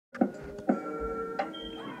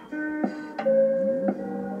What's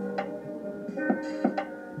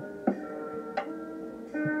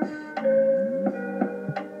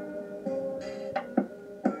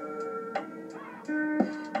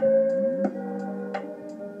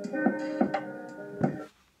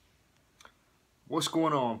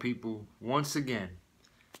going on, people? Once again,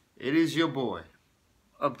 it is your boy,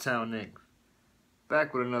 Uptown Nick,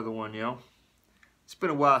 back with another one, yo. It's been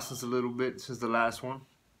a while since the last one.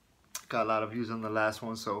 Got a lot of views on the last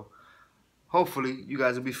one, so hopefully you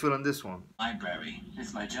guys will be feeling this one. Library,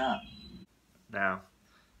 it's my job. Now,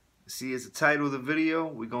 see, as the title of the video,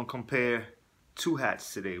 we're gonna compare two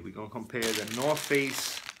hats today. We're gonna compare the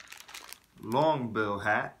Northface long bill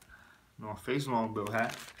hat,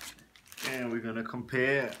 and we're gonna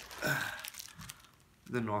compare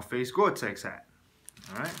the Northface Goretex hat.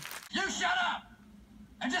 All right. You shut up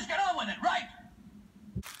and just get on with it, right?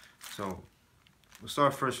 So we'll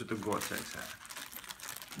start first with the Goretex hat.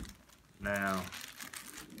 Now,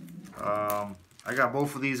 I got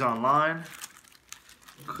both of these online.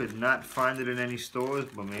 Could not find it in any stores,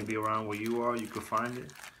 but maybe around where you are, you could find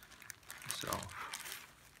it. So,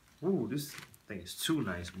 ooh, this thing is too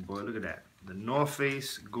nice, boy. Look at that. The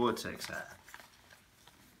Northface Goretex hat.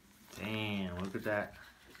 Damn, look at that.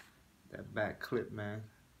 That back clip, man.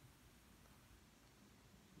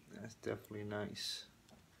 That's definitely nice.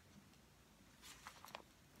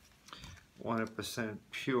 100%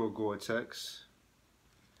 pure Goretex.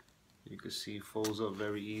 You can see it folds up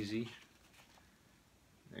very easy.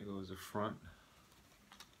 There goes the front.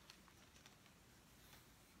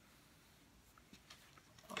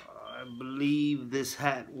 I believe this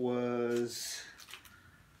hat was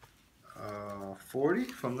 40,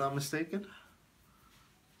 if I'm not mistaken.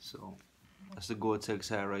 So that's the Goretex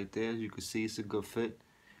hat right there. As you can see, it's a good fit.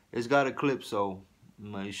 It's got a clip, so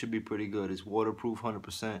it should be pretty good. It's waterproof,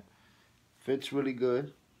 100%. Fits really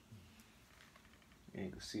good. And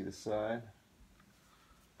you can see the side.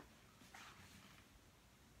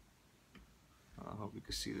 I hope you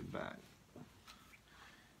can see the back.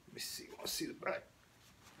 Let me see. I want to see the back.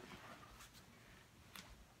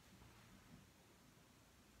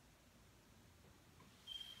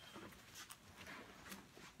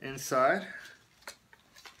 Inside's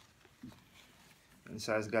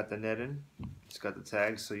got the netting. It's got the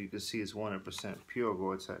tags, so you can see it's 100% pure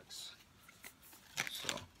Goretex.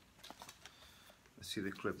 So let's see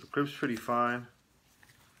the clip. The clip's pretty fine.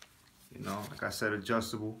 You know, like I said,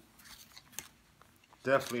 adjustable.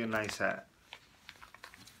 Definitely a nice hat.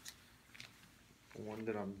 One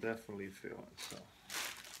that I'm definitely feeling. So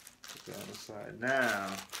put that on the side. Now,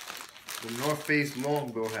 the Northface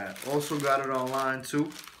long bill hat. Also got it online too.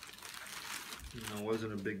 You know,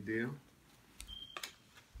 wasn't a big deal.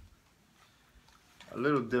 A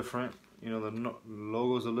little different. You know, the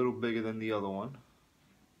logo's a little bigger than the other one.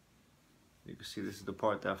 You can see this is the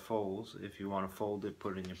part that folds. If you want to fold it,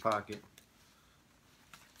 put it in your pocket.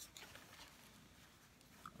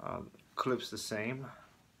 Clip's the same,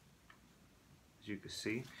 as you can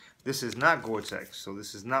see. This is not Goretex, so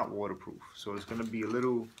this is not waterproof. So it's going to be a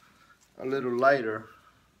little lighter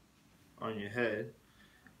on your head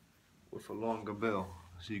with a longer bill,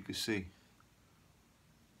 as you can see.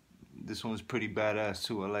 This one's pretty badass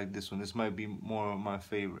too. I like this one. This might be more of my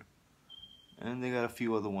favorite. And they got a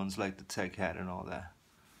few other ones like the tech hat and all that.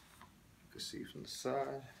 You can see from the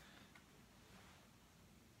side.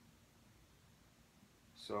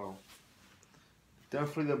 So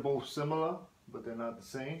definitely they're both similar, but they're not the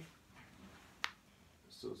same.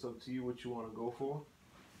 So it's up to you what you want to go for.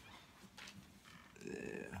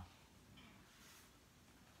 Yeah.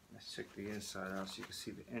 Let's check the inside out so you can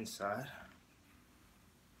see the inside.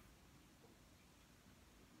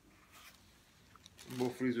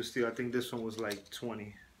 Both of these were steel. I think this one was like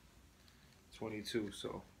 20, 22.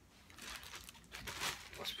 So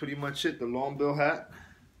that's pretty much it. The long bill hat,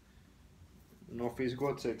 Northface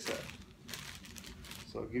Goretex hat.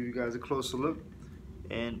 So I'll give you guys a closer look,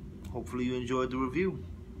 and hopefully you enjoyed the review.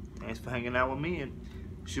 Thanks for hanging out with me, and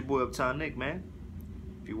it's your boy Uptown Nick, man.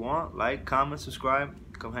 If you want, like, comment, subscribe,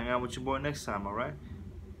 come hang out with your boy next time, alright?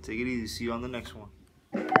 Take it easy. See you on the next one.